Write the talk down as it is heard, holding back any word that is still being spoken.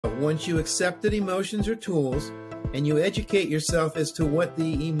Once you accept that emotions are tools and you educate yourself as to what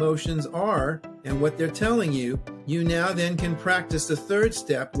the emotions are and what they're telling you, you now then can practice the third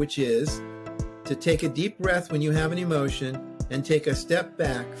step, which is to take a deep breath when you have an emotion and take a step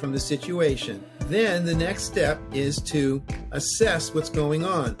back from the situation. Then the next step is to assess what's going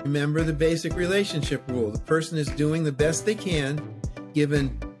on. Remember the basic relationship rule. The person is doing the best they can,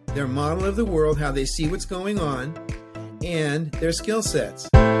 given their model of the world, how they see what's going on, and their skill sets.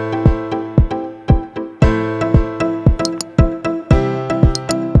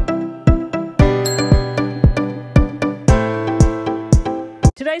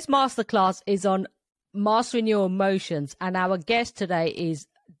 Today's masterclass is on mastering your emotions, and our guest today is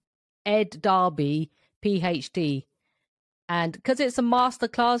Daube Ph.D. And because it's a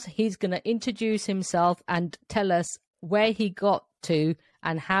masterclass, he's going to introduce himself and tell us where he got to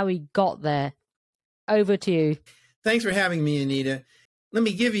and how he got there. Over to you. Thanks for having me, Anita. Let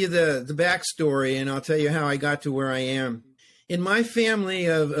me give you the backstory, and I'll tell you how I got to where I am. In my family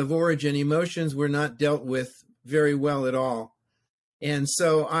of origin, emotions were not dealt with very well at all. And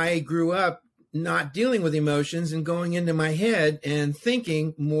so I grew up not dealing with emotions and going into my head and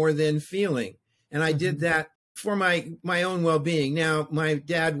thinking more than feeling. And I did that for my own well-being. Now, my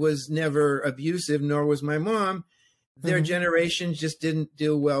dad was never abusive, nor was my mom. Their generation just didn't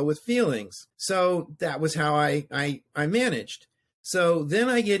deal well with feelings. So that was how I managed. So then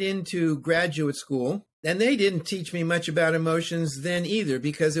I get into graduate school, and they didn't teach me much about emotions then either,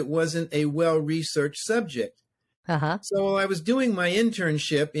 because it wasn't a well-researched subject. So while I was doing my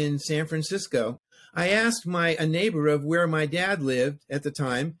internship in San Francisco, I asked a neighbor of where my dad lived at the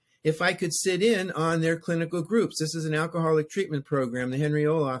time if I could sit in on their clinical groups. This is an alcoholic treatment program, the Henry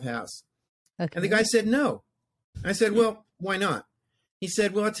Olaf House. And the guy said no. I said, well, why not? He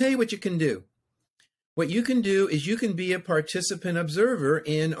said, well, I'll tell you what you can do. What you can do is you can be a participant observer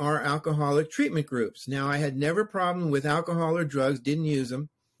in our alcoholic treatment groups. Now, I had never problem with alcohol or drugs, didn't use them.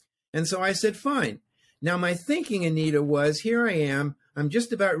 And so I said, fine. Now, my thinking, Anita, was here I am. I'm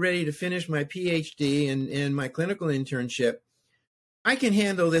just about ready to finish my Ph.D. and my clinical internship. I can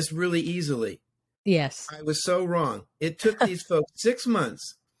handle this really easily. Yes. I was so wrong. It took these folks 6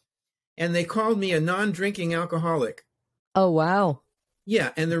 months. And they called me a non-drinking alcoholic. Oh, wow.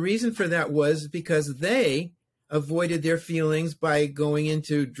 Yeah. And the reason for that was because they avoided their feelings by going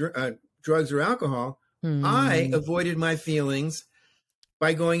into drugs or alcohol. I avoided my feelings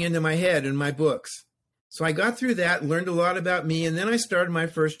by going into my head and my books. So I got through that, learned a lot about me, and then I started my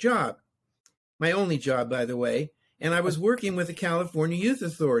first job. My only job, by the way. And I was working with the California Youth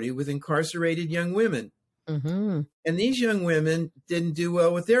Authority with incarcerated young women. And these young women didn't do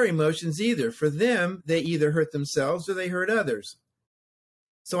well with their emotions either. For them, they either hurt themselves or they hurt others.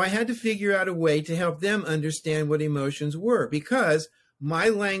 So I had to figure out a way to help them understand what emotions were, because my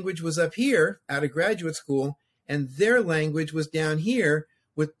language was up here out of graduate school and their language was down here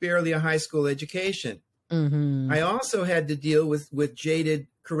with barely a high school education. I also had to deal with jaded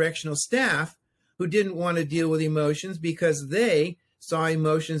correctional staff who didn't want to deal with emotions because they saw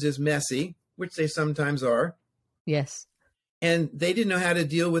emotions as messy, which they sometimes are. Yes. And they didn't know how to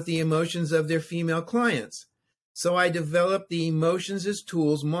deal with the emotions of their female clients. So I developed the emotions as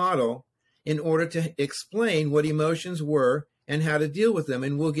tools model in order to explain what emotions were and how to deal with them.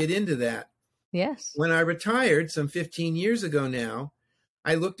 And we'll get into that. Yes. When I retired some 15 years ago now,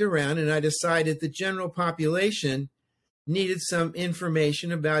 I looked around and I decided the general population needed some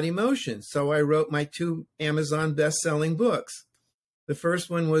information about emotions. So I wrote my 2 Amazon best-selling books. The first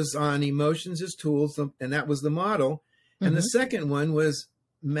one was on emotions as tools, and that was the model. And the second one was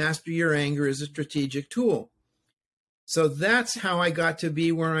Master Your Anger as a Strategic Tool. So that's how I got to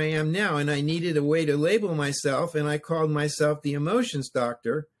be where I am now. And I needed a way to label myself, and I called myself the Emotions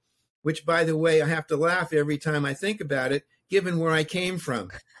Doctor, which, by the way, I have to laugh every time I think about it, given where I came from.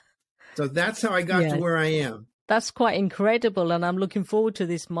 So that's how I got to where I am. That's quite incredible, and I'm looking forward to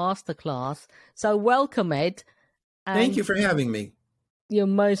this masterclass. So welcome, Ed. Thank you for having me. You're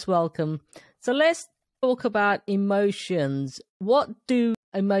most welcome. So let's talk about emotions. What do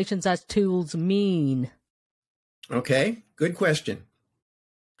emotions as tools mean? Okay, good question.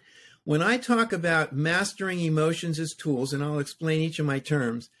 When I talk about mastering emotions as tools, and I'll explain each of my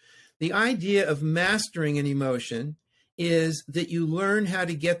terms, the idea of mastering an emotion is that you learn how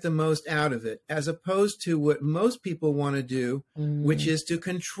to get the most out of it, as opposed to what most people want to do, which is to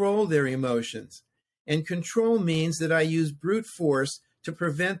control their emotions. And control means that I use brute force to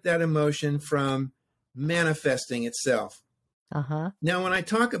prevent that emotion from manifesting itself. Now, when I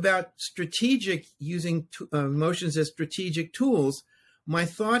talk about using emotions as strategic tools, my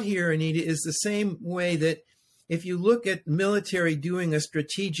thought here, Anita, is the same way that if you look at military doing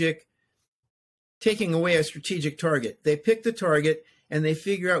taking away a strategic target, they pick the target and they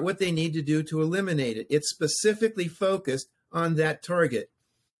figure out what they need to do to eliminate it. It's specifically focused on that target.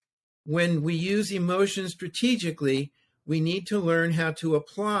 When we use emotion strategically, we need to learn how to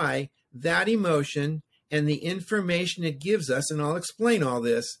apply that emotion and the information it gives us, and I'll explain all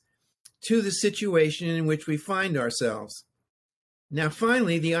this, to the situation in which we find ourselves. Now,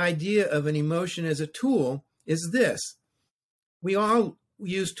 finally, the idea of an emotion as a tool is this. We all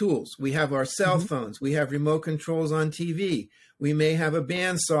use tools. We have our cell phones. We have remote controls on TV. We may have a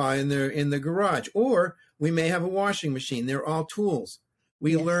bandsaw in the garage, or we may have a washing machine. They're all tools.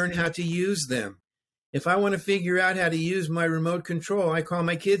 We learn how to use them. If I want to figure out how to use my remote control, I call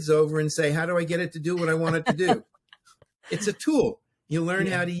my kids over and say, how do I get it to do what I want it to do? It's a tool. You learn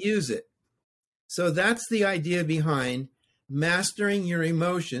how to use it. So that's the idea behind mastering your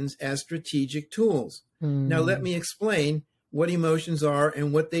emotions as strategic tools. Now, let me explain what emotions are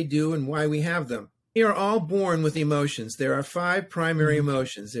and what they do and why we have them. We are all born with emotions. There are 5 primary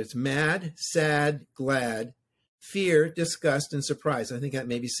emotions. It's mad, sad, glad, fear, disgust, and surprise. I think that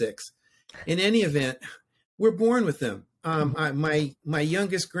may be 6. In any event, we're born with them. My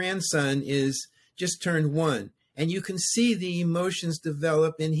youngest grandson is just turned 1, and you can see the emotions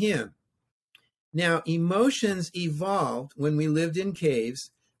develop in him. Now, emotions evolved when we lived in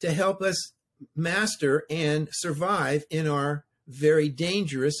caves to help us master and survive in our very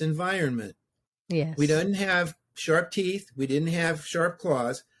dangerous environment. Yes. We didn't have sharp teeth. We didn't have sharp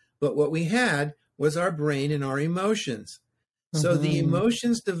claws. But what we had was our brain and our emotions. So the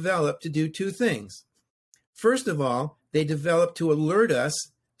emotions developed to do 2 things. First of all, they develop to alert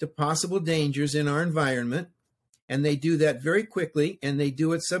us to possible dangers in our environment. And they do that very quickly, and they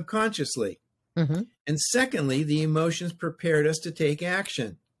do it subconsciously. And secondly, the emotions prepared us to take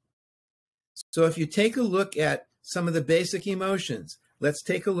action. So if you take a look at some of the basic emotions, let's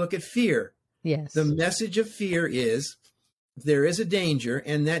take a look at fear. Yes. The message of fear is there is a danger,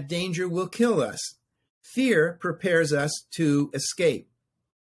 and that danger will kill us. Fear prepares us to escape,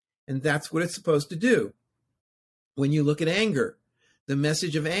 and that's what it's supposed to do. When you look at anger, the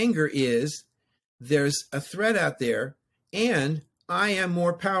message of anger is there's a threat out there, and I am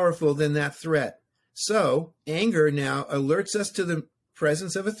more powerful than that threat. So anger now alerts us to the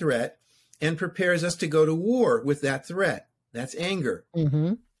presence of a threat and prepares us to go to war with that threat. That's anger.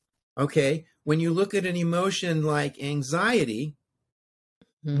 Okay. When you look at an emotion like anxiety,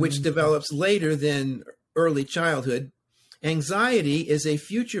 which develops later than early childhood, anxiety is a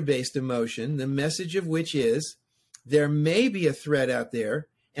future-based emotion, the message of which is there may be a threat out there,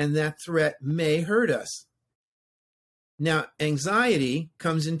 and that threat may hurt us. Now, anxiety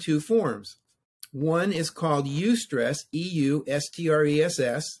comes in 2 forms. One is called eustress,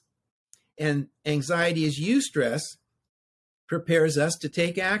 E-U-S-T-R-E-S-S, and anxiety is eustress, prepares us to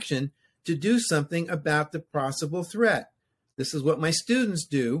take action to do something about the possible threat. This is what my students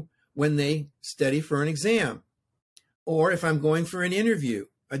do when they study for an exam. Or if I'm going for an interview,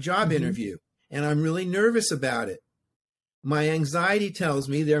 a job interview, and I'm really nervous about it. My anxiety tells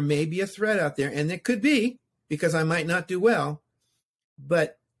me there may be a threat out there, and it could be because I might not do well,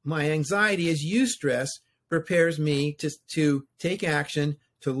 but my anxiety as eustress prepares me to take action,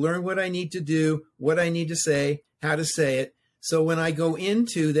 to learn what I need to do, what I need to say, how to say it. So when I go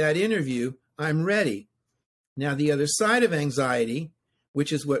into that interview, I'm ready. Now, the other side of anxiety,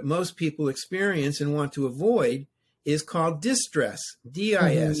 which is what most people experience and want to avoid, is called distress,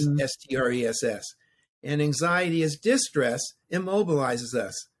 D-I-S-S-T-R-E-S-S. And anxiety as distress immobilizes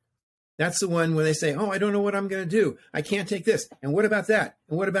us. That's the one where they say, oh, I don't know what I'm going to do. I can't take this. And what about that?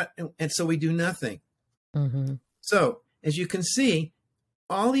 And what about, and so we do nothing. So as you can see,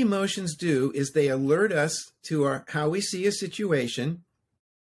 all emotions do is they alert us to how we see a situation,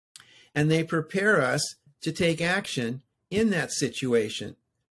 and they prepare us to take action in that situation.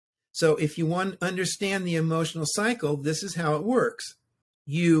 So if you want to understand the emotional cycle, this is how it works.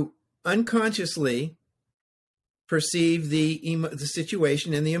 You unconsciously perceive the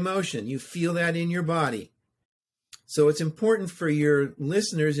situation and the emotion. You feel that in your body. So it's important for your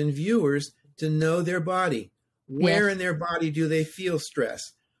listeners and viewers to know their body. Where in their body do they feel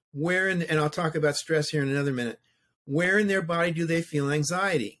stress? And I'll talk about stress here in another minute. Where in their body do they feel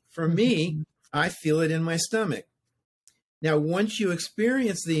anxiety? For me, I feel it in my stomach. Now, once you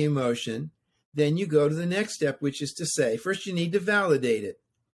experience the emotion, then you go to the next step, which is to say, first you need to validate it.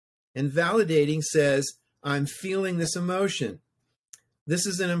 And validating says, I'm feeling this emotion. This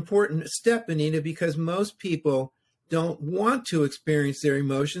is an important step, Anita, because most people don't want to experience their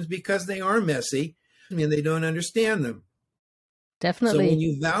emotions because they are messy and they don't understand them. Definitely. So when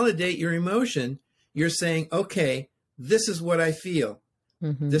you validate your emotion, you're saying, okay, this is what I feel.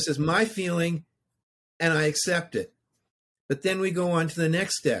 This is my feeling, and I accept it. But then we go on to the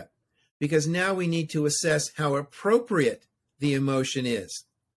next step, because now we need to assess how appropriate the emotion is.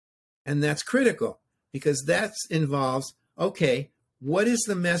 And that's critical, because that involves, okay, what is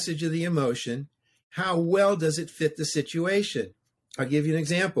the message of the emotion? How well does it fit the situation? I'll give you an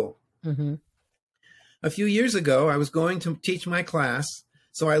example. A few years ago, I was going to teach my class,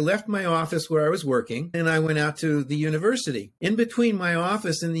 so I left my office where I was working, and I went out to the university. In between my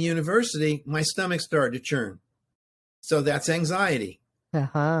office and the university, my stomach started to churn. So that's anxiety.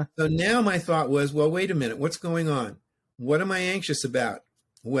 So now my thought was, well, wait a minute, what's going on? What am I anxious about?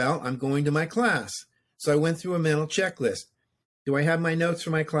 Well, I'm going to my class. So I went through a mental checklist. Do I have my notes for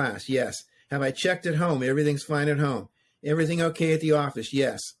my class? Yes. Have I checked at home? Everything's fine at home. Everything okay at the office?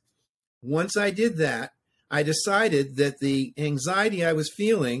 Yes. Once I did that, I decided that the anxiety I was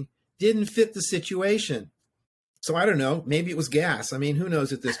feeling didn't fit the situation. So I don't know, maybe it was gas. I mean, who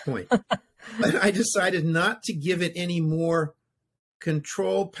knows at this point? But I decided not to give it any more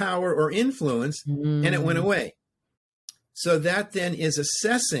control, power, or influence, and it went away. So that then is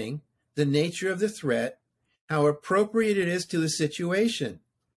assessing the nature of the threat, how appropriate it is to the situation.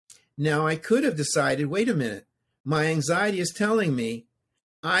 Now, I could have decided, wait a minute, my anxiety is telling me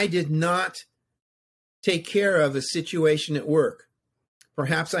I did not take care of a situation at work.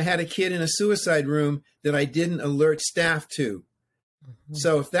 Perhaps I had a kid in a suicide room that I didn't alert staff to.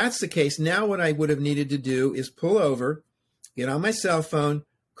 So if that's the case, now what I would have needed to do is pull over, get on my cell phone,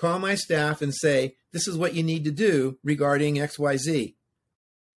 call my staff and say, this is what you need to do regarding XYZ.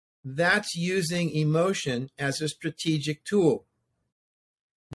 That's using emotion as a strategic tool.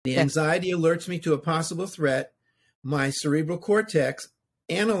 The anxiety alerts me to a possible threat. My cerebral cortex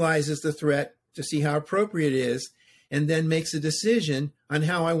analyzes the threat to see how appropriate it is, and then makes a decision on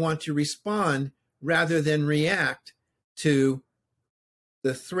how I want to respond rather than react to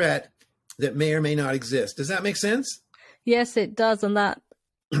the threat that may or may not exist. Does that make sense? Yes, it does. And that,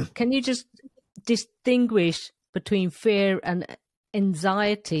 can you just distinguish between fear and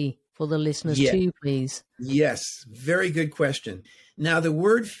anxiety for the listeners too, please? Yes, very good question. Now, the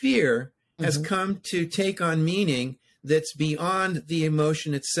word fear has come to take on meaning that's beyond the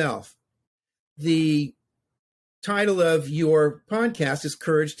emotion itself. The title of your podcast is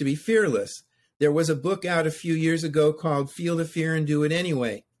Courage to be Fearless. There was a book out a few years ago called Feel the Fear and Do It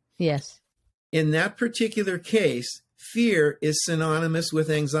Anyway. Yes. In that particular case, fear is synonymous with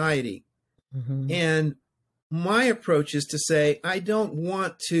anxiety. And my approach is to say, I don't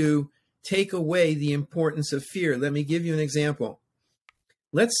want to take away the importance of fear. Let me give you an example.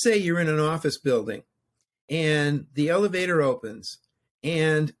 Let's say you're in an office building and the elevator opens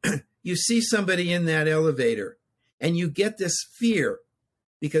and you see somebody in that elevator and you get this fear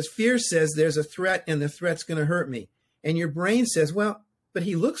because fear says there's a threat and the threat's going to hurt me. And your brain says, well, but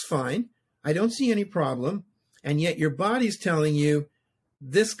he looks fine. I don't see any problem. And yet your body's telling you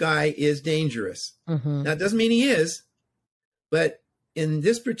this guy is dangerous. Now, it doesn't mean he is, but in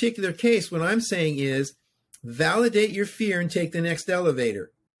this particular case, what I'm saying is validate your fear and take the next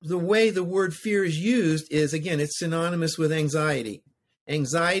elevator. The way the word fear is used is, again, it's synonymous with anxiety.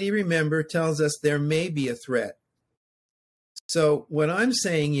 Anxiety, remember, tells us there may be a threat. So what I'm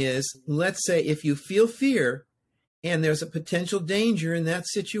saying is, let's say if you feel fear and there's a potential danger in that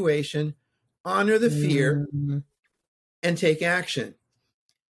situation, honor the fear and take action.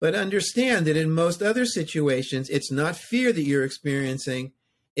 But understand that in most other situations, it's not fear that you're experiencing,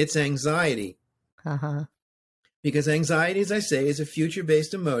 it's anxiety. Because anxiety, as I say, is a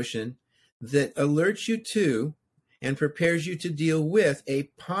future-based emotion that alerts you to and prepares you to deal with a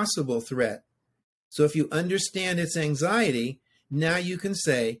possible threat. So if you understand it's anxiety, now you can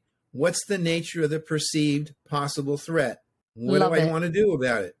say, what's the nature of the perceived possible threat? What do I want to do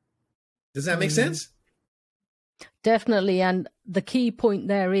about it? Does that make sense? Definitely. And the key point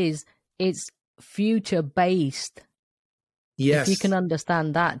there is it's future-based. Yes. If you can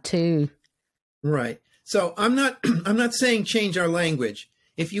understand that too. Right. So I'm not saying change our language.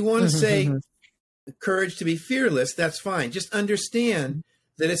 If you want to say courage to be fearless, that's fine. Just understand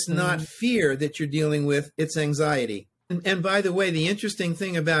that it's not fear that you're dealing with, it's anxiety. And by the way, the interesting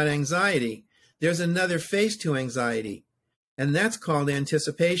thing about anxiety, there's another face to anxiety, and that's called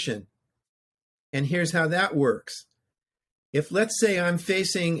anticipation. And here's how that works. If, let's say, I'm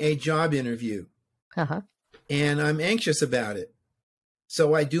facing a job interview and I'm anxious about it,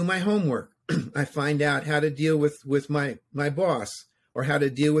 so I do my homework. I find out how to deal with my boss or how to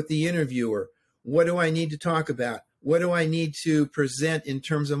deal with the interviewer. What do I need to talk about? What do I need to present in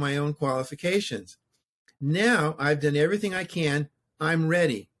terms of my own qualifications? Now I've done everything I can. I'm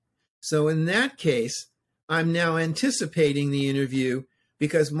ready. So in that case, I'm now anticipating the interview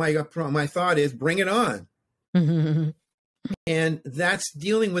because my thought is bring it on. And that's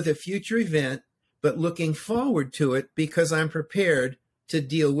dealing with a future event, but looking forward to it because I'm prepared to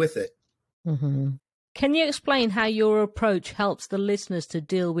deal with it. Can you explain how your approach helps the listeners to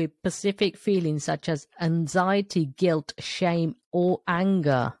deal with specific feelings such as anxiety, guilt, shame, or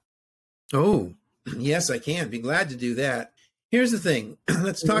anger? Oh, yes, I can. Be glad to do that. Here's the thing.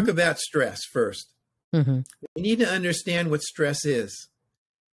 Let's talk about stress first. We need to understand what stress is.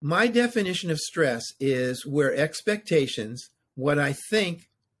 My definition of stress is where expectations, what I think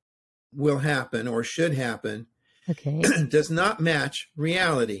will happen or should happen, does not match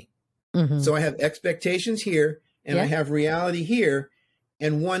reality. So I have expectations here and I have reality here,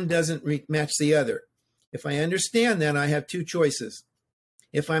 and one doesn't match the other. If I understand that, I have two choices.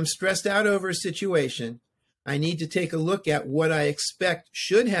 If I'm stressed out over a situation, I need to take a look at what I expect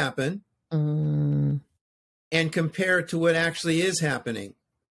should happen and compare it to what actually is happening.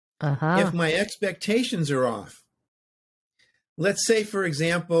 If my expectations are off, let's say, for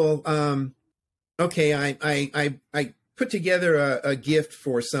example, I put together a gift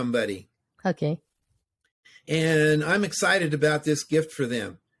for somebody. And I'm excited about this gift for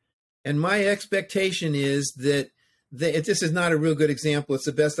them. And my expectation is that this is not a real good example. It's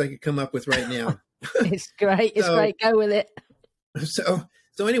the best I could come up with right now. It's great. It's great. Go with it. So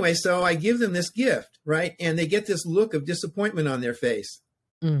anyway, so I give them this gift, right? And they get this look of disappointment on their face.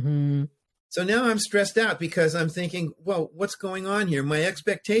 So now I'm stressed out because I'm thinking, well, what's going on here? My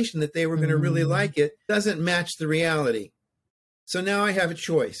expectation that they were going to really like it doesn't match the reality. So now I have a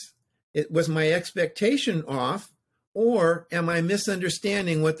choice. Was my expectation off, or am I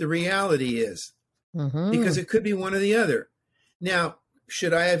misunderstanding what the reality is? Because it could be one or the other. Now,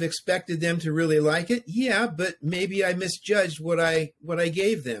 should I have expected them to really like it? Yeah, but maybe I misjudged what I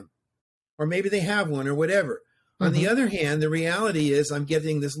gave them, or maybe they have one or whatever. On the other hand, the reality is I'm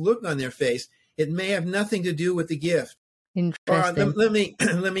getting this look on their face. It may have nothing to do with the gift. Interesting.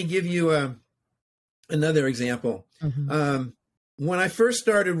 Let me give you another example. When I first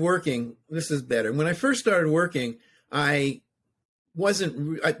started working, this is better. When I first started working, the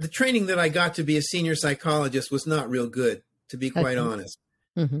training that I got to be a senior psychologist was not real good, to be quite honest.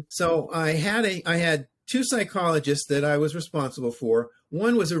 So I had two psychologists that I was responsible for.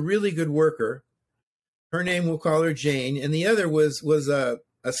 One was a really good worker. Her name, we'll call her Jane, and the other was a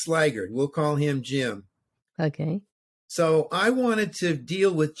sluggard. We'll call him Jim. So I wanted to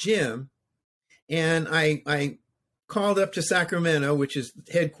deal with Jim, and I called up to Sacramento, which is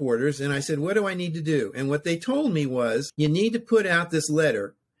headquarters, and I said, what do I need to do? And what they told me was, you need to put out this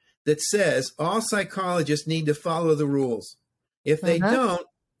letter that says all psychologists need to follow the rules. If they don't,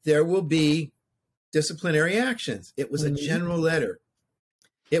 there will be disciplinary actions. It was a general letter.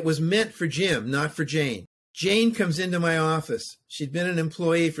 It was meant for Jim, not for Jane. Jane comes into my office. She'd been an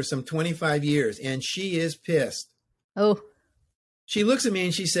employee for some 25 years, and she is pissed. She looks at me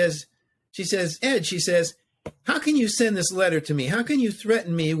and she says, Ed, she says, how can you send this letter to me? How can you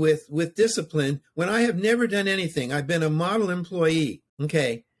threaten me with discipline when I have never done anything? I've been a model employee.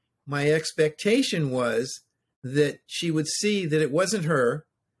 Okay. My expectation was that she would see that it wasn't her.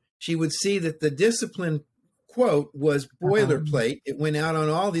 She would see that the discipline quote was boilerplate. It went out on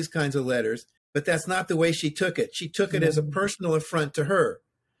all these kinds of letters, but that's not the way she took it. She took it as a personal affront to her.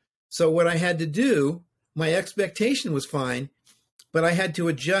 So what I had to do, my expectation was fine, but I had to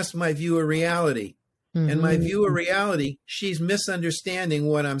adjust my view of reality. And my view of reality, she's misunderstanding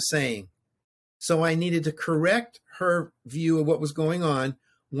what I'm saying. So I needed to correct her view of what was going on.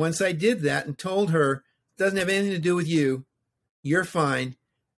 Once I did that and told her, it doesn't have anything to do with you, you're fine,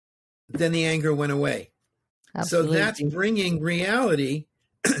 then the anger went away. Absolutely. So that's bringing reality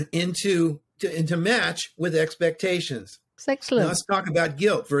into match with expectations. It's excellent. Now let's talk about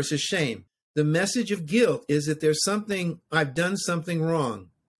guilt versus shame. The message of guilt is that I've done something wrong.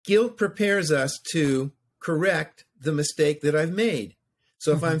 Guilt prepares us to correct the mistake that I've made.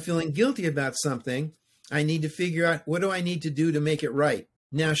 So if I'm feeling guilty about something, I need to figure out, what do I need to do to make it right?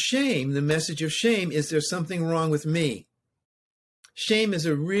 Now, shame, the message of shame is there's something wrong with me. Shame is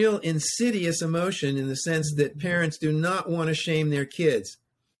a real insidious emotion in the sense that parents do not want to shame their kids.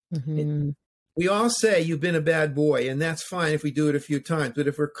 We all say you've been a bad boy, and that's fine if we do it a few times. But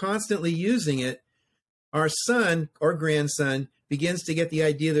if we're constantly using it, our son or grandson begins to get the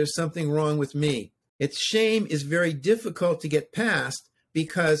idea there's something wrong with me. Shame is very difficult to get past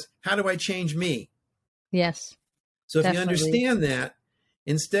because how do I change me? Yes. So definitely. If you understand that,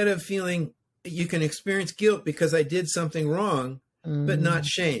 instead of feeling you can experience guilt because I did something wrong, but not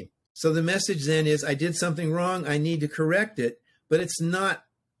shame. So the message then is I did something wrong. I need to correct it, but it's not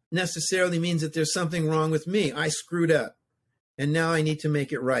necessarily means that there's something wrong with me. I screwed up and now I need to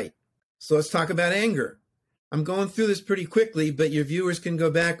make it right. So let's talk about anger. I'm going through this pretty quickly, but your viewers can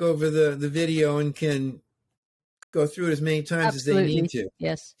go back over the video and can go through it as many times as they need to.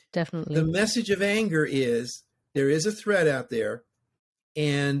 Yes, definitely. The message of anger is there is a threat out there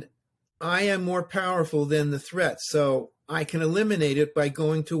and I am more powerful than the threat. So I can eliminate it by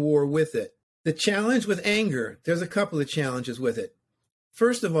going to war with it. The challenge with anger, there's a couple of challenges with it.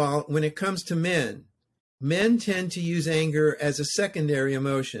 First of all, when it comes to men tend to use anger as a secondary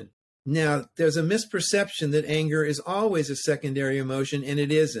emotion. Now, there's a misperception that anger is always a secondary emotion, and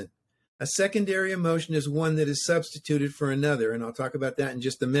it isn't. A secondary emotion is one that is substituted for another, and I'll talk about that in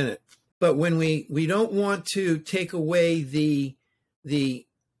just a minute. But when we don't want to take away the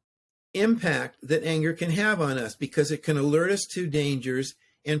impact that anger can have on us, because it can alert us to dangers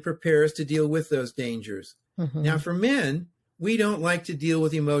and prepare us to deal with those dangers. Mm-hmm. Now, for men, we don't like to deal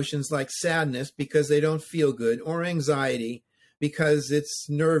with emotions like sadness because they don't feel good, or anxiety because it's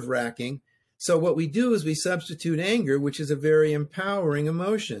nerve-wracking. So what we do is we substitute anger, which is a very empowering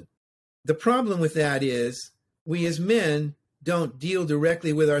emotion. The problem with that is we as men don't deal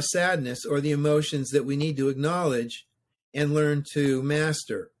directly with our sadness or the emotions that we need to acknowledge and learn to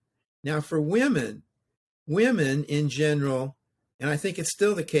master. Now, for women in general, and I think it's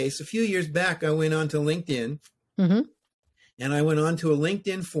still the case, a few years back, I went on to LinkedIn, mm-hmm. and I went on to a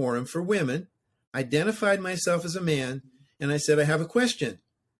LinkedIn forum for women, identified myself as a man, and I said, I have a question.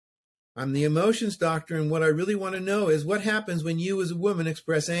 I'm the emotions doctor, and what I really want to know is what happens when you as a woman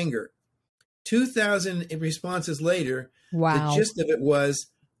express anger. 2,000 responses later, wow. The gist of it was,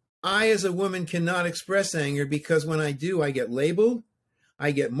 I as a woman cannot express anger because when I do, I get labeled,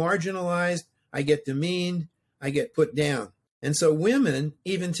 I get marginalized, I get demeaned, I get put down. And so women,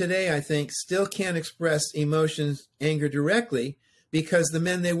 even today, I think, still can't express emotions, anger directly because the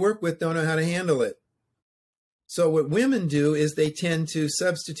men they work with don't know how to handle it. So what women do is they tend to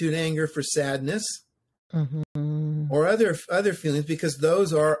substitute anger for sadness, mm-hmm. or other feelings, because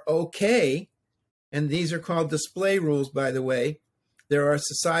those are okay. And these are called display rules, by the way. There are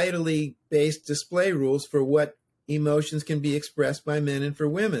societally based display rules for what emotions can be expressed by men and for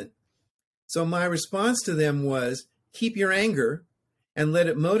women. So my response to them was, keep your anger and let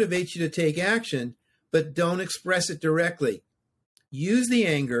it motivate you to take action, but don't express it directly. Use the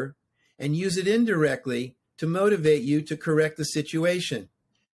anger and use it indirectly to motivate you to correct the situation.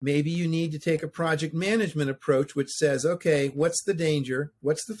 Maybe you need to take a project management approach, which says, okay, what's the danger?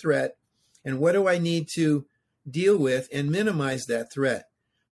 What's the threat? And what do I need to deal with and minimize that threat?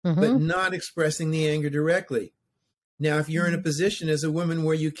 Mm-hmm. But not expressing the anger directly. Now, if you're in a position as a woman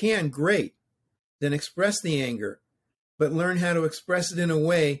where you can, great, then express the anger, but learn how to express it in a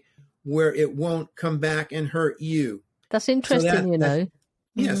way where it won't come back and hurt you. That's interesting,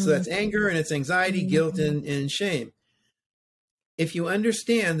 Yeah, so that's anger, and it's anxiety, guilt, and shame. If you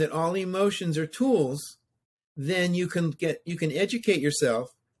understand that all emotions are tools, then you can educate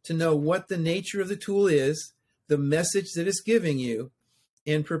yourself to know what the nature of the tool is, the message that it's giving you,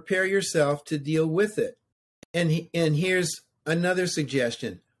 and prepare yourself to deal with it. And here's another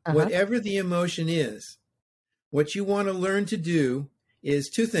suggestion. Uh-huh. Whatever the emotion is, what you want to learn to do is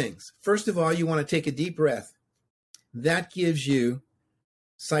two things. First of all, you want to take a deep breath. That gives you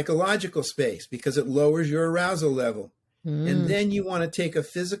psychological space because it lowers your arousal level. And then you want to take a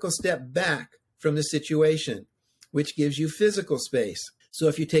physical step back from the situation, which gives you physical space. So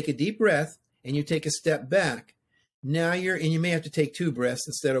if you take a deep breath and you take a step back, now and you may have to take 2 breaths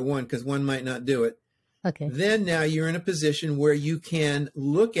instead of 1 because 1 might not do it. Okay. Then now you're in a position where you can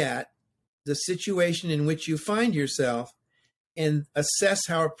look at the situation in which you find yourself and assess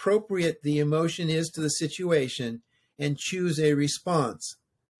how appropriate the emotion is to the situation and choose a response.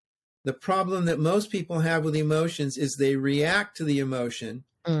 The problem that most people have with emotions is they react to the emotion.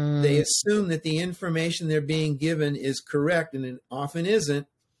 They assume that the information they're being given is correct, and it often isn't.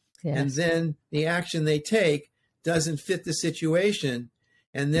 Yes. And then the action they take doesn't fit the situation.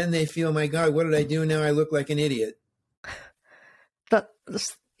 And then they feel, my God, what did I do now? I look like an idiot.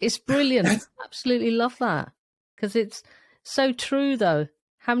 It's brilliant. Absolutely love that. Because it's so true, though.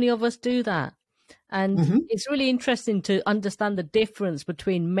 How many of us do that? And it's really interesting to understand the difference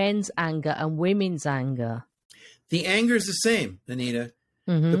between men's anger and women's anger. The anger is the same, Anita.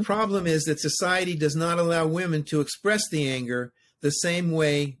 The problem is that society does not allow women to express the anger the same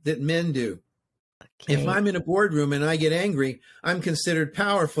way that men do. Okay. If I'm in a boardroom and I get angry, I'm considered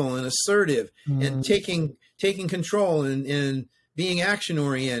powerful and assertive and taking control and being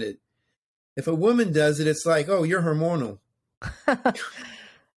action-oriented. If a woman does it, it's like, oh, you're hormonal.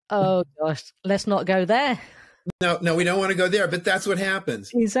 Oh, gosh, let's not go there. No, we don't want to go there, but that's what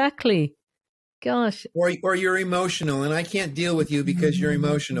happens. Exactly. Gosh. Or you're emotional, and I can't deal with you because you're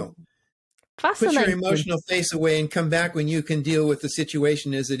emotional. Fascinating. Put your emotional face away and come back when you can deal with the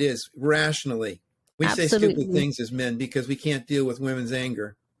situation as it is, rationally. We say stupid things as men because we can't deal with women's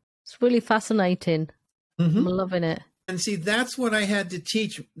anger. It's really fascinating. I'm loving it. And see, that's what I had to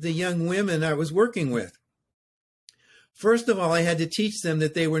teach the young women I was working with. First of all, I had to teach them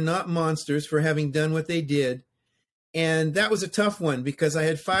that they were not monsters for having done what they did. And that was a tough one because I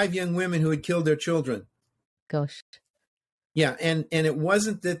had 5 young women who had killed their children. Gosh. Yeah, and it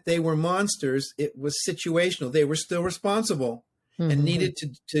wasn't that they were monsters. It was situational. They were still responsible and needed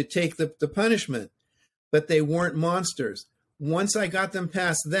to take the punishment, but they weren't monsters. Once I got them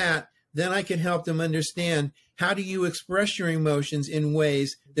past that, then I could help them understand, how do you express your emotions in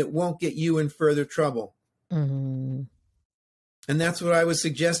ways that won't get you in further trouble? And that's what I was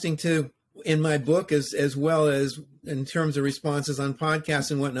suggesting to in my book, as well as in terms of responses on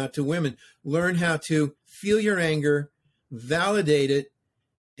podcasts and whatnot to women. Learn how to feel your anger, validate it,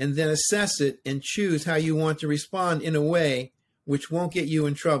 and then assess it and choose how you want to respond in a way which won't get you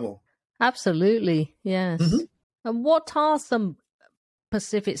in trouble. Absolutely. Yes. And what are some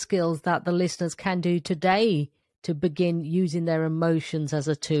specific skills that the listeners can do today to begin using their emotions as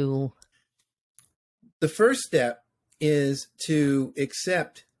a tool? The first step is to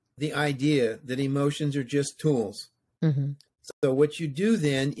accept the idea that emotions are just tools. So what you do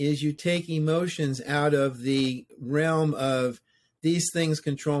then is you take emotions out of the realm of, these things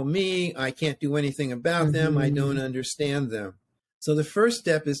control me, I can't do anything about them, I don't understand them. So the first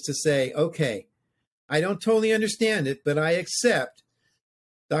step is to say, okay, I don't totally understand it, but I accept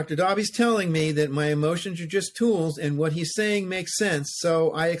Dr. Daube's telling me that my emotions are just tools, and what he's saying makes sense,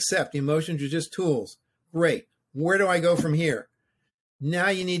 so I accept emotions are just tools. Great. Where do I go from here? Now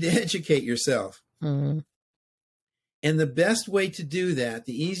you need to educate yourself. And the best way to do that,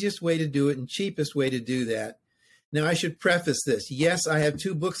 the easiest way to do it and cheapest way to do that. Now, I should preface this. Yes, I have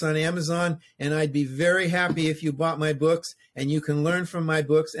 2 books on Amazon, and I'd be very happy if you bought my books, and you can learn from my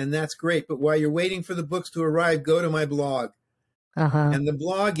books, and that's great. But while you're waiting for the books to arrive, go to my blog. And the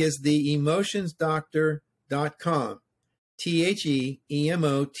blog is theemotionsdoctor.com.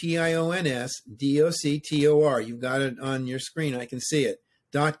 TheEmotionsDoctor. You've got it on your screen. I can see it.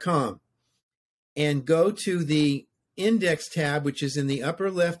 .com. And go to the index tab, which is in the upper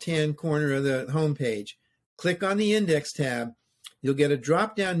left-hand corner of the homepage. Click on the index tab. You'll get a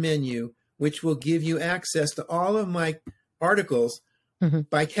drop-down menu, which will give you access to all of my articles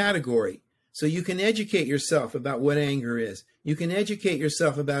by category. So you can educate yourself about what anger is. You can educate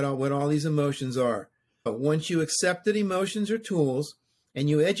yourself about what all these emotions are. But once you accept that emotions are tools, and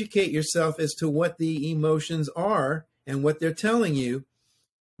you educate yourself as to what the emotions are and what they're telling you,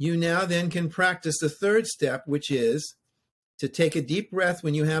 you now then can practice the third step, which is to take a deep breath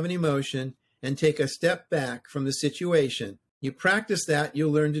when you have an emotion and take a step back from the situation. You practice that,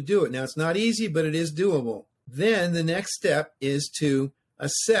 you'll learn to do it. Now, it's not easy, but it is doable. Then the next step is to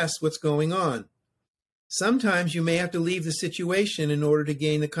assess what's going on. Sometimes you may have to leave the situation in order to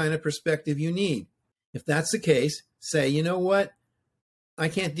gain the kind of perspective you need. If that's the case, say, you know what? I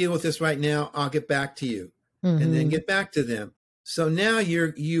can't deal with this right now. I'll get back to you. And then get back to them. So now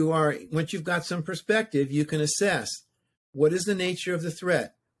you are, once you've got some perspective, you can assess, what is the nature of the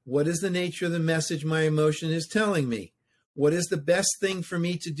threat? What is the nature of the message my emotion is telling me? What is the best thing for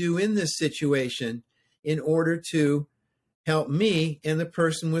me to do in this situation in order to help me and the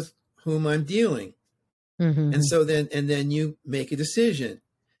person with whom I'm dealing? And so then you make a decision.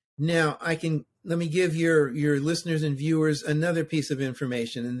 Now let me give your listeners and viewers another piece of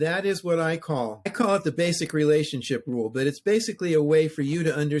information, and that is what I call it the basic relationship rule, but it's basically a way for you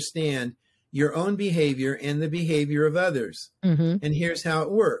to understand your own behavior and the behavior of others. And here's how it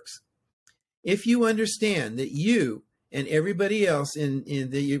works. If you understand that you and everybody else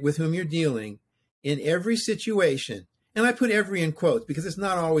with whom you're dealing, in every situation, and I put every in quotes because it's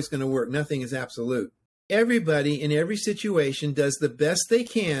not always going to work. Nothing is absolute. Everybody in every situation does the best they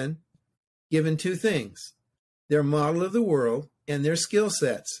can given 2 things: their model of the world and their skill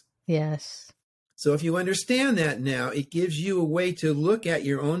sets. Yes. So if you understand that now, it gives you a way to look at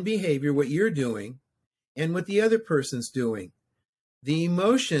your own behavior, what you're doing, and what the other person's doing. The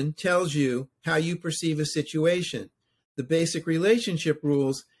emotion tells you how you perceive a situation. The basic relationship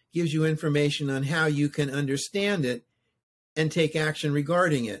rules gives you information on how you can understand it and take action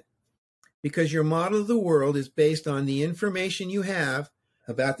regarding it. Because your model of the world is based on the information you have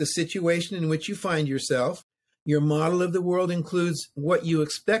about the situation in which you find yourself. Your model of the world includes what you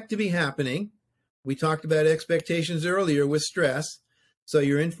expect to be happening. We talked about expectations earlier with stress. So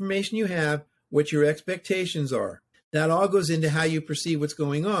your information you have, what your expectations are. That all goes into how you perceive what's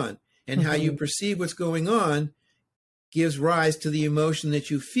going on. And how you perceive what's going on gives rise to the emotion that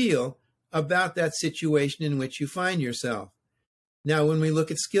you feel about that situation in which you find yourself. Now, when we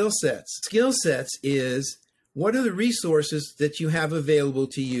look at skill sets is what are the resources that you have available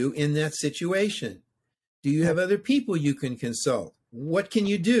to you in that situation? Do you have other people you can consult? What can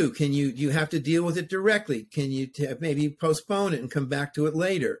you do? Do you have to deal with it directly? Can you maybe postpone it and come back to it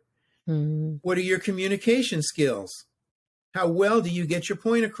later? What are your communication skills? How well do you get your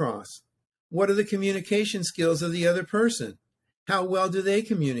point across? What are the communication skills of the other person? How well do they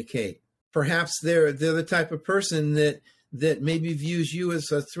communicate? Perhaps they're the type of person that maybe views you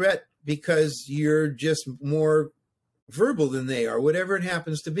as a threat because you're just more verbal than they are, whatever it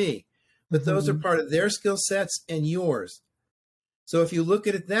happens to be. But those are part of their skill sets and yours. So if you look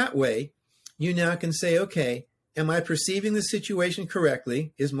at it that way, you now can say, okay, am I perceiving the situation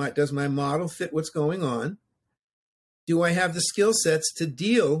correctly? Does my model fit what's going on? Do I have the skill sets to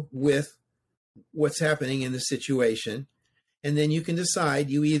deal with what's happening in the situation? And then you can decide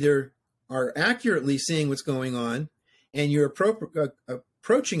you either are accurately seeing what's going on and you're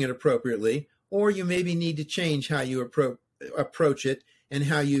approaching it appropriately, or you maybe need to change how you approach it and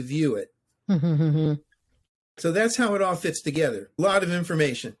how you view it. So that's how it all fits together. A lot of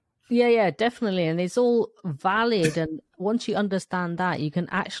information. Yeah, definitely. And it's all valid. And once you understand that, you can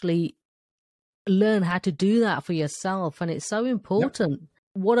actually learn how to do that for yourself. And it's so important. Yep.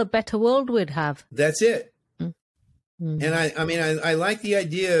 What a better world we'd have. That's it. And I like the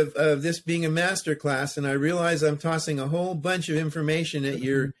idea of this being a master class, and I realize I'm tossing a whole bunch of information at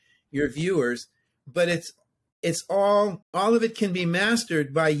your viewers, but it's all of it can be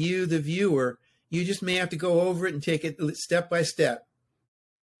mastered by you, the viewer. You just may have to go over it and take it step by step.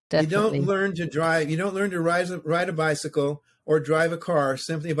 Definitely. You don't learn to drive. You don't learn to ride a bicycle or drive a car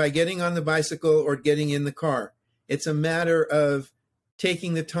simply by getting on the bicycle or getting in the car. It's a matter of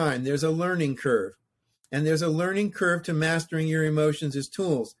taking the time. There's a learning curve. And there's a learning curve to mastering your emotions as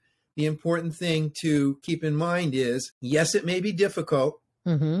tools. The important thing to keep in mind is, yes, it may be difficult,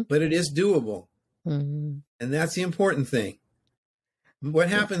 but it is doable. And that's the important thing. What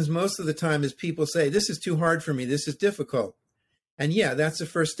happens most of the time is people say, this is too hard for me. This is difficult. And yeah, that's the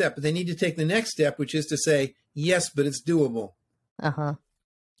first step. But they need to take the next step, which is to say, yes, but it's doable. And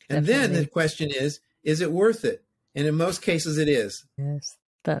then the question is it worth it? And in most cases, it is. Yes.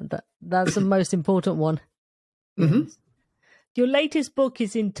 That's the most important one. Yes. Your latest book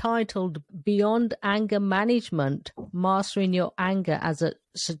is entitled Beyond Anger Management, Mastering Your Anger as a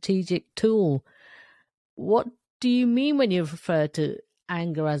Strategic Tool. What do you mean when you refer to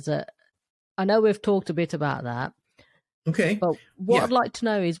anger as I know we've talked a bit about that. Okay. But what I'd like to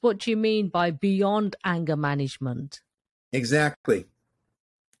know is, what do you mean by beyond anger management? Exactly.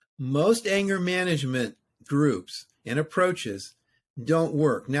 Most anger management groups and approaches don't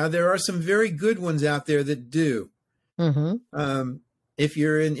work. Now, there are some very good ones out there that do. If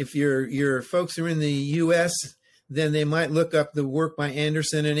your folks are in the U.S., then they might look up the work by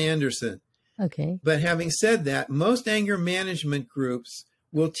Anderson and Anderson. Okay. But having said that, most anger management groups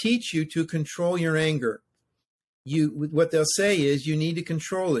will teach you to control your anger. What they'll say is you need to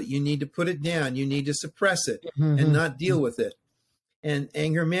control it. You need to put it down. You need to suppress it and not deal with it. And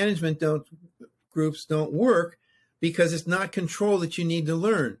anger management groups don't work because it's not control that you need to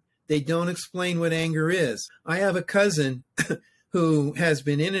learn. They don't explain what anger is. I have a cousin who has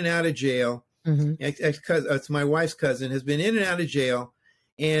been in and out of jail. It's my wife's cousin, has been in and out of jail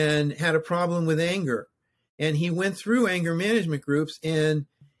and had a problem with anger. And he went through anger management groups. And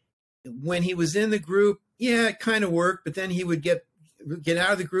when he was in the group, yeah, it kind of worked, but then he would get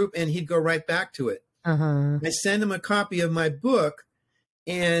out of the group and he'd go right back to it. I sent him a copy of my book,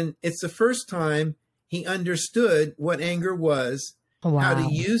 and it's the first time he understood what anger was, how to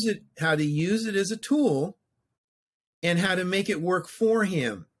use it as a tool, and how to make it work for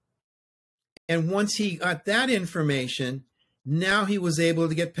him. And once he got that information, now he was able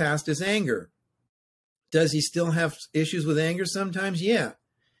to get past his anger. Does he still have issues with anger sometimes? Yeah.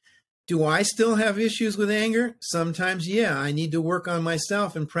 Do I still have issues with anger? Sometimes, yeah. I need to work on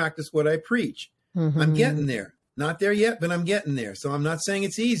myself and practice what I preach. I'm getting there. Not there yet, but I'm getting there. So I'm not saying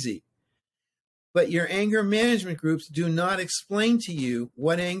it's easy. But your anger management groups do not explain to you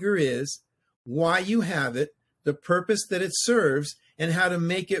what anger is, why you have it, the purpose that it serves, and how to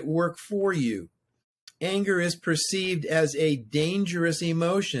make it work for you. Anger is perceived as a dangerous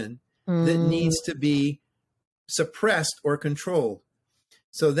emotion that needs to be suppressed or controlled.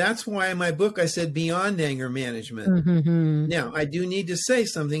 So that's why in my book I said beyond anger management. Now, I do need to say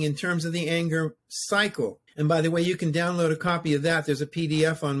something in terms of the anger cycle. And by the way, you can download a copy of that. There's a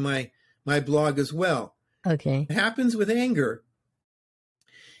PDF on my my blog as well. Okay. What happens with anger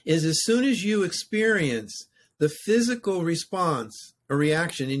is as soon as you experience the physical response or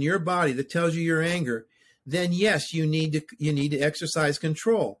reaction in your body that tells you you're angry, then yes, you need to exercise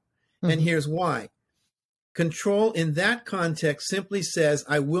control. Mm-hmm. And here's why. Control in that context simply says,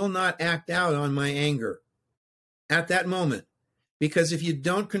 I will not act out on my anger at that moment. Because if you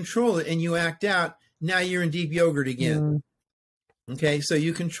don't control it and you act out, now you're in deep yogurt again. Okay, so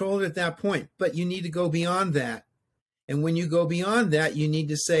you control it at that point, but you need to go beyond that. And when you go beyond that, you need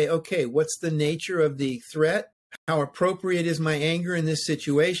to say, okay, what's the nature of the threat? How appropriate is my anger in this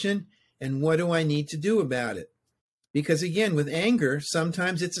situation? And what do I need to do about it? Because again, with anger,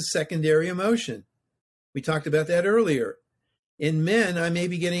 sometimes it's a secondary emotion. We talked about that earlier. In men, I may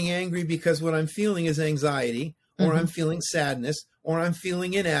be getting angry because what I'm feeling is anxiety, or I'm feeling sadness, or I'm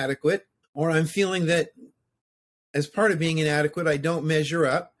feeling inadequate, or I'm feeling that as part of being inadequate, I don't measure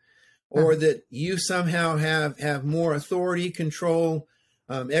up, or that you somehow have more authority, control,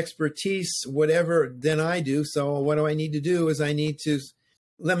 expertise, whatever than I do. So what do I need to do is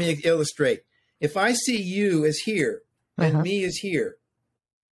let me illustrate. If I see you as here and me as here,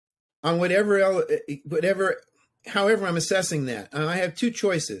 on however I'm assessing that, I have two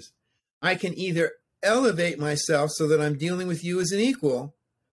choices. I can either elevate myself so that I'm dealing with you as an equal,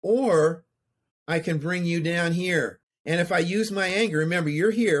 or I can bring you down here. And if I use my anger, remember,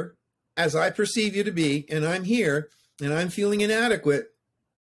 you're here as I perceive you to be, and I'm here and I'm feeling inadequate.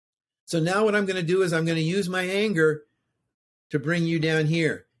 So now what I'm going to do is I'm going to use my anger to bring you down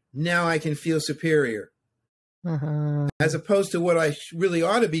here. Now I can feel superior. As opposed to what I really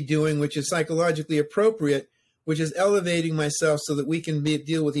ought to be doing, which is psychologically appropriate, which is elevating myself so that we can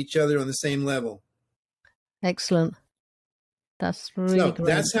deal with each other on the same level. Excellent. That's really great.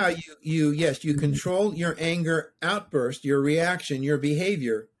 That's how you control your anger outburst, your reaction, your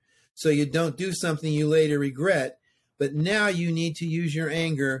behavior, so you don't do something you later regret. But now you need to use your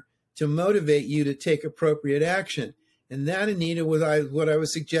anger to motivate you to take appropriate action. And that, Anita, was what I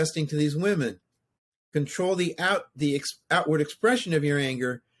was suggesting to these women. Control the outward expression of your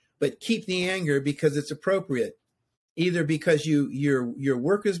anger, but keep the anger because it's appropriate. Either because your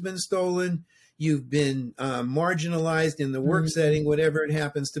work has been stolen, you've been marginalized in the work setting, whatever it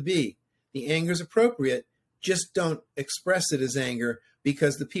happens to be. The anger is appropriate. Just don't express it as anger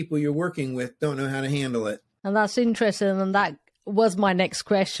because the people you're working with don't know how to handle it. And that's interesting. And that was my next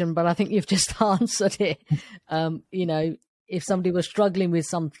question, but I think you've just answered it. If somebody was struggling with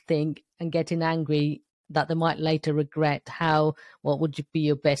something and getting angry that they might later regret, what would be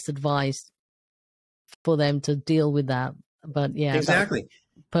your best advice for them to deal with that? But yeah, exactly.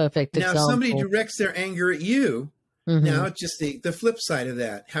 Perfect now, example. If somebody directs their anger at you, now it's just the flip side of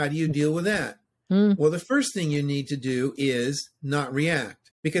that. How do you deal with that? Well, the first thing you need to do is not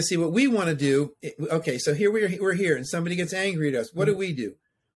react. Because see, what we want to do, okay, so here we're here and somebody gets angry at us. What do?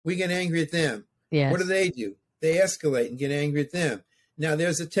 We get angry at them. Yes. What do? They escalate and get angry at them. Now,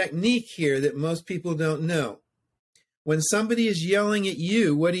 there's a technique here that most people don't know. When somebody is yelling at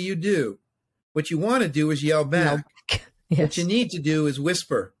you, what do? What you want to do is yell back. Yes. What you need to do is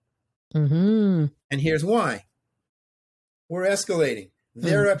whisper. And here's why. We're escalating.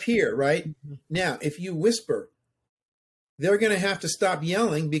 They're up here, right? Now, if you whisper, they're going to have to stop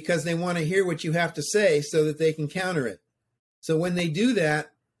yelling because they want to hear what you have to say so that they can counter it. So when they do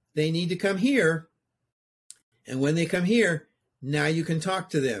that, they need to come here. And when they come here, now you can talk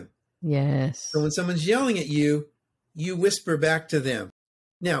to them. Yes. So when someone's yelling at you, you whisper back to them.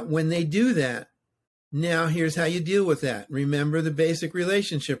 Now, when they do that, now here's how you deal with that. Remember the basic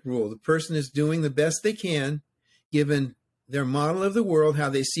relationship rule. The person is doing the best they can, given their model of the world, how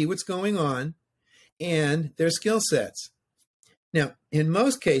they see what's going on, and their skill sets. Now, in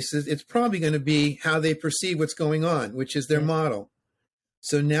most cases, it's probably going to be how they perceive what's going on, which is their model.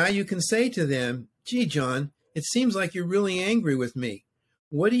 So now you can say to them, gee, John, it seems like you're really angry with me.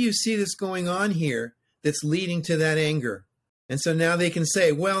 What do you see that's going on here that's leading to that anger? And so now they can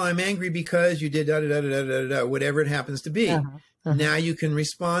say, well, I'm angry because you did da-da-da-da-da-da, whatever it happens to be. Now you can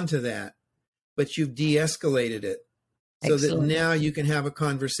respond to that, but you've de-escalated it so that now you can have a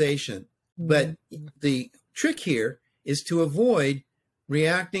conversation. But the trick here is to avoid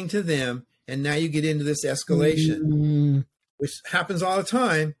reacting to them, and now you get into this escalation, which happens all the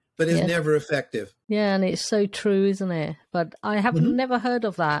time, but is never effective. Yeah, and it's so true, isn't it? But I have never heard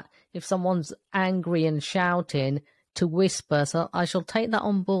of that. If someone's angry and shouting, to whisper. So I shall take that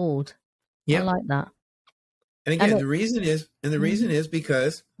on board. I like that. And again, the reason is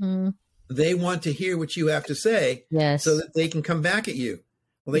because they want to hear what you have to say, so that they can come back at you.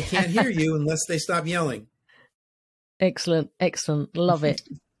 Well, they can't hear you unless they stop yelling. Excellent. Love it.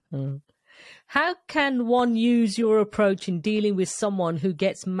 How can one use your approach in dealing with someone who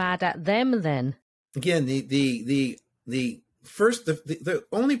gets mad at them then? Again, the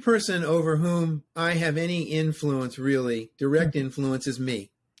only person over whom I have any influence, really, direct influence, is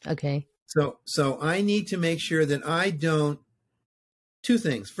me. Okay. So I need to make sure that I don't, two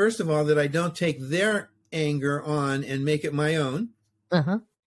things. First of all, that I don't take their anger on and make it my own. Uh-huh.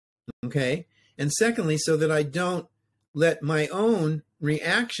 Okay. And secondly, so that I don't let my own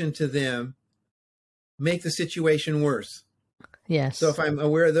reaction to them make the situation worse. Yes. So if I'm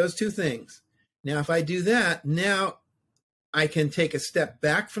aware of those two things, now if I do that, now I can take a step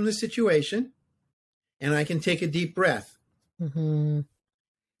back from the situation and I can take a deep breath. Mm-hmm.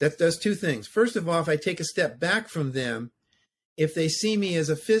 That does two things. First of all, if I take a step back from them, if they see me as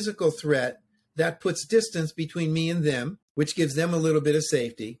a physical threat, that puts distance between me and them, which gives them a little bit of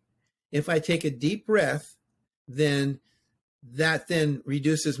safety. If I take a deep breath, then that then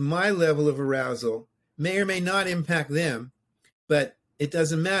reduces my level of arousal, may or may not impact them, but it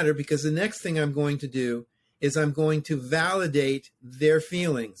doesn't matter, because the next thing I'm going to do is I'm going to validate their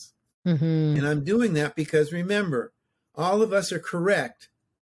feelings. Mm-hmm. And I'm doing that because, remember, all of us are correct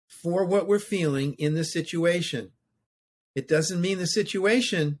for what we're feeling in the situation. It doesn't mean the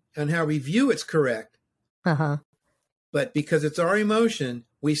situation and how we view it's correct. Uh-huh. But because it's our emotion,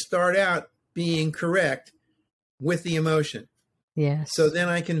 we start out being correct with the emotion. Yes. So then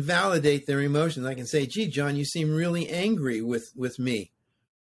I can validate their emotions. I can say, gee, John, you seem really angry with me.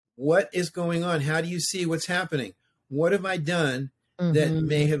 What is going on? How do you see what's happening? What have I done that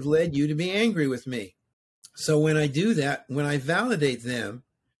may have led you to be angry with me? So when I do that, when I validate them,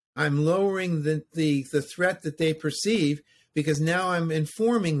 I'm lowering the threat that they perceive, because now I'm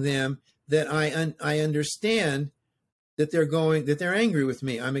informing them that I understand that they're angry with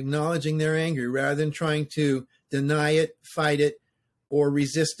me. I'm acknowledging they're angry rather than trying to deny it, fight it, or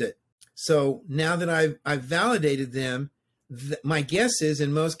resist it. So now that I've validated them, my guess is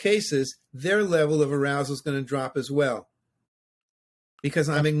in most cases, their level of arousal is going to drop as well, because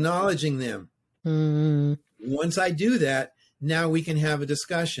I'm acknowledging them. Mm-hmm. Once I do that, now we can have a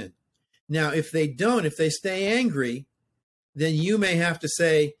discussion. Now, if they stay angry, then you may have to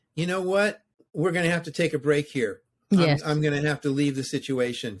say, you know what, we're going to have to take a break here. Yes. I'm going to have to leave the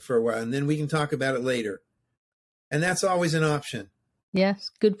situation for a while, and then we can talk about it later. And that's always an option. Yes,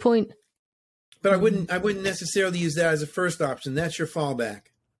 good point. But I wouldn't necessarily use that as a first option. That's your fallback.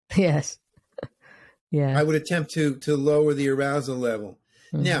 Yes. Yeah. I would attempt to lower the arousal level.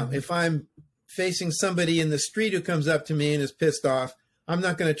 Mm-hmm. Now, if I'm facing somebody in the street who comes up to me and is pissed off, I'm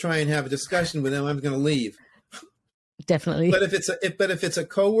not going to try and have a discussion with them. I'm going to leave. Definitely. But if it's a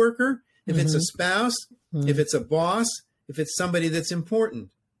coworker, if it's a spouse, if it's a boss, if it's somebody that's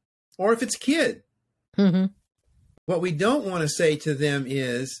important, or if it's a kid, what we don't want to say to them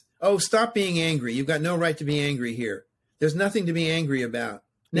is, oh, stop being angry. You've got no right to be angry here. There's nothing to be angry about.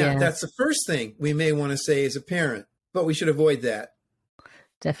 Now, that's the first thing we may want to say as a parent, but we should avoid that.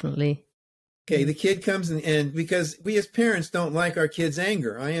 Definitely. Okay, the kid comes and because we as parents don't like our kids'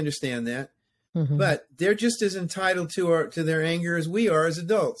 anger. I understand that. But they're just as entitled to their anger as we are as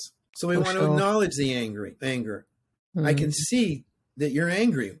adults. So we want to acknowledge the anger. I can see that you're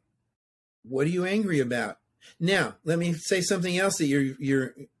angry. What are you angry about? Now, let me say something else that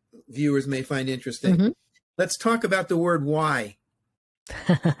your viewers may find interesting. Let's talk about the word why.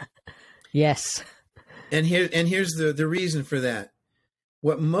 Yes. And here's the reason for that.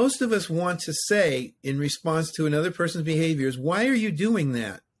 What most of us want to say in response to another person's behavior is, why are you doing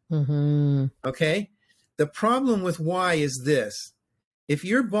that? Okay? The problem with why is this. If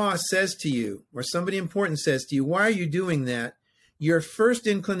your boss says to you, or somebody important says to you, why are you doing that? Your first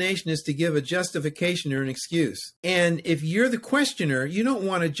inclination is to give a justification or an excuse. And if you're the questioner, you don't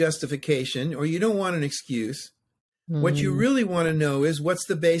want a justification or you don't want an excuse. What you really want to know is, what's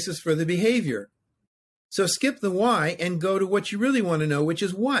the basis for the behavior? So skip the why and go to what you really want to know, which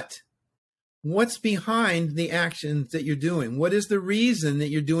is what? What's behind the actions that you're doing? What is the reason that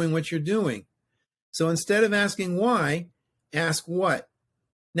you're doing what you're doing? So instead of asking why, ask what.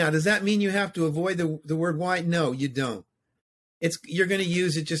 Now, does that mean you have to avoid the word why? No, you don't. You're going to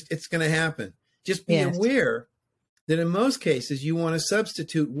use it, it's going to happen. Just be aware that in most cases you want to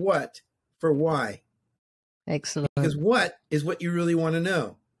substitute what for why. Excellent. Because what is what you really want to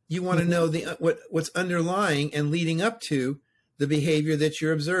know. You want to know what's underlying and leading up to the behavior that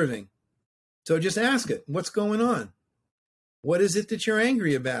you're observing. So just ask it. What's going on? What is it that you're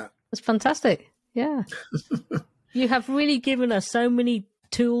angry about? That's fantastic. Yeah. You have really given us so many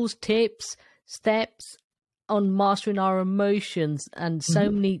tools, tips, steps on mastering our emotions, and so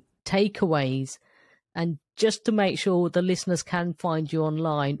many takeaways And just to make sure the listeners can find you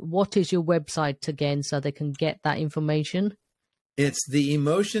online, what is your website again so they can get that information? It's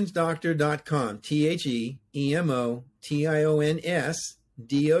theemotionsdoctor.com,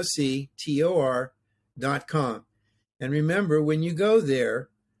 TheEmotionsDoctor.com. And remember, when you go there,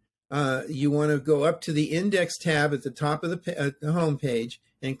 you want to go up to the index tab at the top of the home page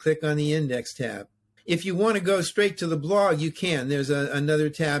and click on the index tab. If you want to go straight to the blog, you can. There's another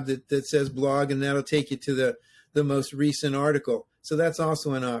tab that says blog, and that'll take you to the most recent article. So that's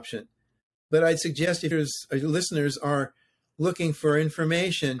also an option. But I'd suggest if your listeners are looking for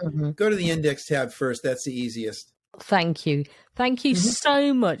information, go to the index tab first. That's the easiest. Thank you. Thank you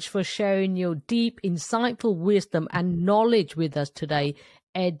so much for sharing your deep, insightful wisdom and knowledge with us today,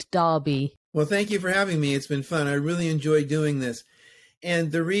 Ed Darby. Well, thank you for having me. It's been fun. I really enjoy doing this.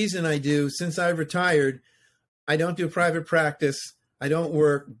 And the reason I do, since I've retired, I don't do private practice. I don't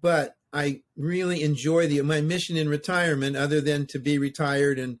work, but I really enjoy my mission in retirement, other than to be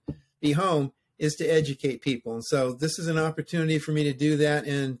retired and be home, is to educate people. And so this is an opportunity for me to do that.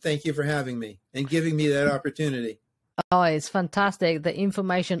 And thank you for having me and giving me that opportunity. Oh, it's fantastic. The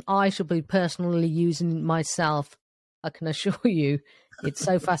information I should be personally using myself, I can assure you. It's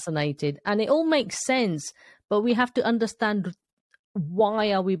so fascinating. And it all makes sense, but we have to understand,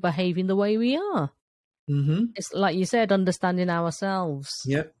 why are we behaving the way we are? It's like you said, understanding ourselves.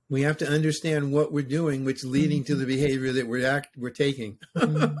 Yep. We have to understand what we're doing, which leading to the behavior that we're taking.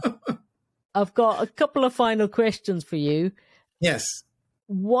 I've got a couple of final questions for you. Yes.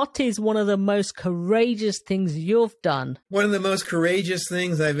 What is one of the most courageous things you've done? One of the most courageous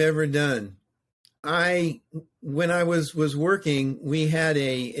things I've ever done. When I was working, we had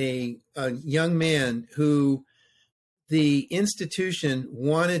a young man who the institution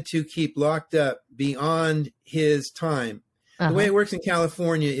wanted to keep locked up beyond his time. The way it works in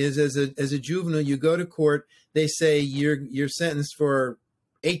California is, as a juvenile, you go to court, they say you're sentenced for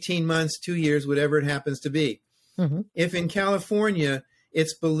 18 months, 2 years, whatever it happens to be. If in California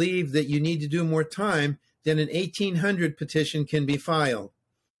it's believed that you need to do more time, then an 1800 petition can be filed.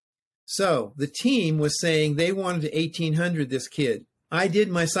 So the team was saying they wanted to 1800 this kid. I did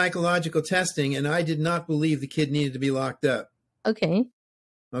my psychological testing, and I did not believe the kid needed to be locked up. Okay.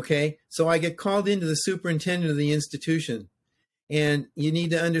 So I get called into the superintendent of the institution, and you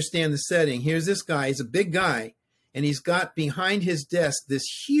need to understand the setting. Here's this guy. He's a big guy, and he's got behind his desk this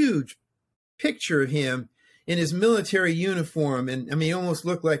huge picture of him in his military uniform. And I mean, he almost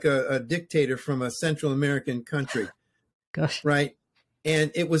looked like a dictator from a Central American country. Gosh. Right?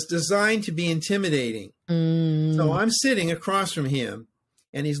 And it was designed to be intimidating. So I'm sitting across from him,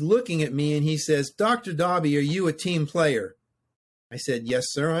 and he's looking at me, and he says, "Dr. Daube, are you a team player?" I said, "Yes,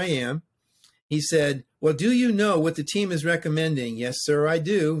 sir, I am." He said, "Well, do you know what the team is recommending?" "Yes, sir, I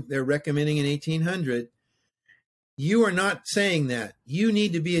do. They're recommending an 1800. "You are not saying that. You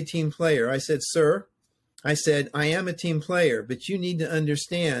need to be a team player." I said, "Sir," I said, "I am a team player, but you need to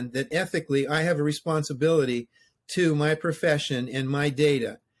understand that ethically I have a responsibility to my profession and my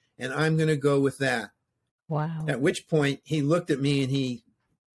data, and I'm going to go with that." Wow. At which point he looked at me and he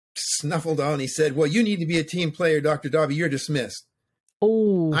snuffled on. He said, "Well, you need to be a team player, Dr. Daube. You're dismissed."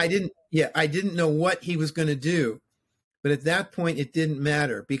 Oh. I didn't know what he was going to do. But at that point, it didn't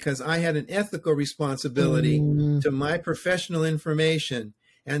matter, because I had an ethical responsibility to my professional information,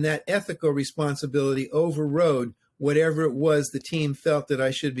 and that ethical responsibility overrode whatever it was the team felt that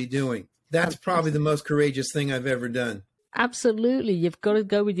I should be doing. That's probably the most courageous thing I've ever done. Absolutely. You've got to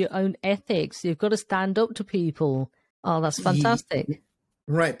go with your own ethics. You've got to stand up to people. Oh, that's fantastic.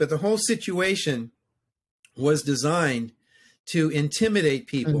 Right. But the whole situation was designed to intimidate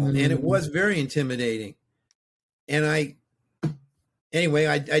people, and it was very intimidating. And I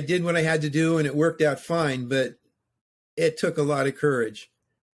did what I had to do, and it worked out fine, but it took a lot of courage.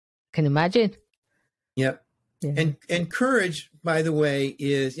 Can you imagine? Yep. Yeah. And courage, by the way,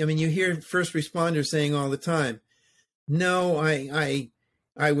 is, I mean, you hear first responders saying all the time, "No,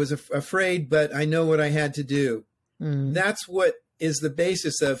 I was afraid, but I know what I had to do." That's what is the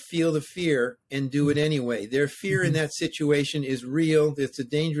basis of feel the fear and do it anyway. Their fear in that situation is real. It's a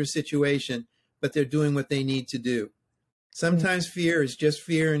dangerous situation, but they're doing what they need to do. Sometimes fear is just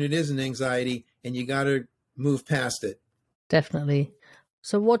fear, and it is an anxiety, and you got to move past it. Definitely.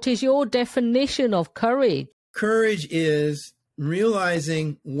 So what is your definition of courage? Courage is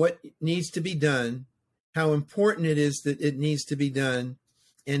realizing what needs to be done, how important it is that it needs to be done,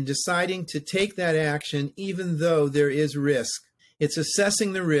 and deciding to take that action even though there is risk. It's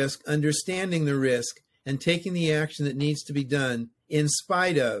assessing the risk, understanding the risk, and taking the action that needs to be done in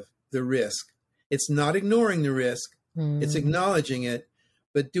spite of the risk. It's not ignoring the risk. It's acknowledging it,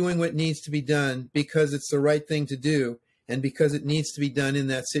 but doing what needs to be done because it's the right thing to do and because it needs to be done in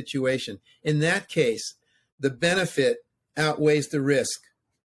that situation. In that case, the benefit outweighs the risk.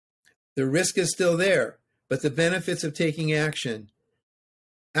 The risk is still there, but the benefits of taking action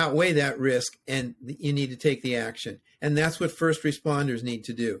outweigh that risk, and you need to take the action. And that's what first responders need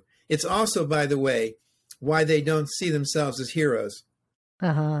to do. It's also, by the way, why they don't see themselves as heroes.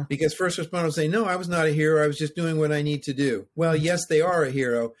 Because first responders say, no, I was not a hero. I was just doing what I need to do. Well, yes, they are a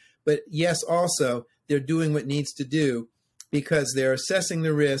hero, but yes, also they're doing what needs to do because they're assessing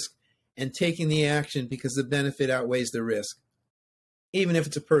the risk and taking the action because the benefit outweighs the risk, even if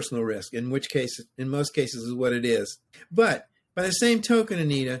it's a personal risk, in which case, in most cases, is what it is. But by the same token,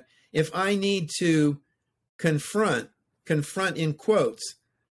 Anita, if I need to confront in quotes,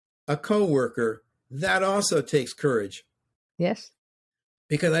 a coworker, that also takes courage. Yes.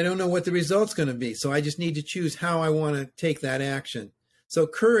 Because I don't know what the result's going to be. So I just need to choose how I want to take that action. So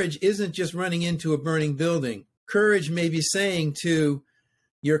courage isn't just running into a burning building. Courage may be saying to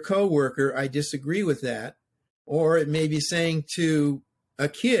your coworker, I disagree with that. Or it may be saying to a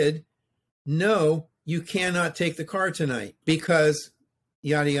kid, no, you cannot take the car tonight because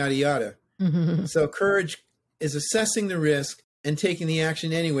yada, yada, yada. So courage is assessing the risk and taking the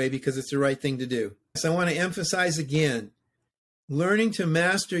action anyway because it's the right thing to do. So I want to emphasize again, learning to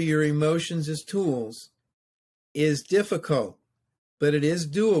master your emotions as tools is difficult, but it is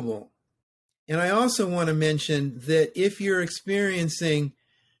doable. And I also want to mention that if you're experiencing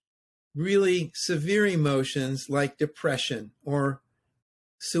really severe emotions like depression or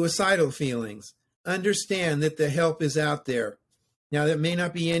suicidal feelings, understand that the help is out there. Now, that may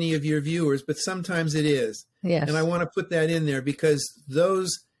not be any of your viewers, but sometimes it is. Yes. And I want to put that in there because those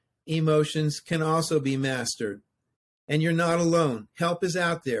emotions can also be mastered. And you're not alone. Help is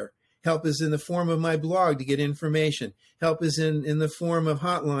out there. Help is in the form of my blog to get information. Help is in the form of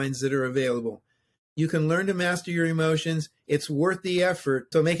hotlines that are available. You can learn to master your emotions. It's worth the effort.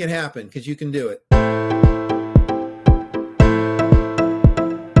 So make it happen because you can do it.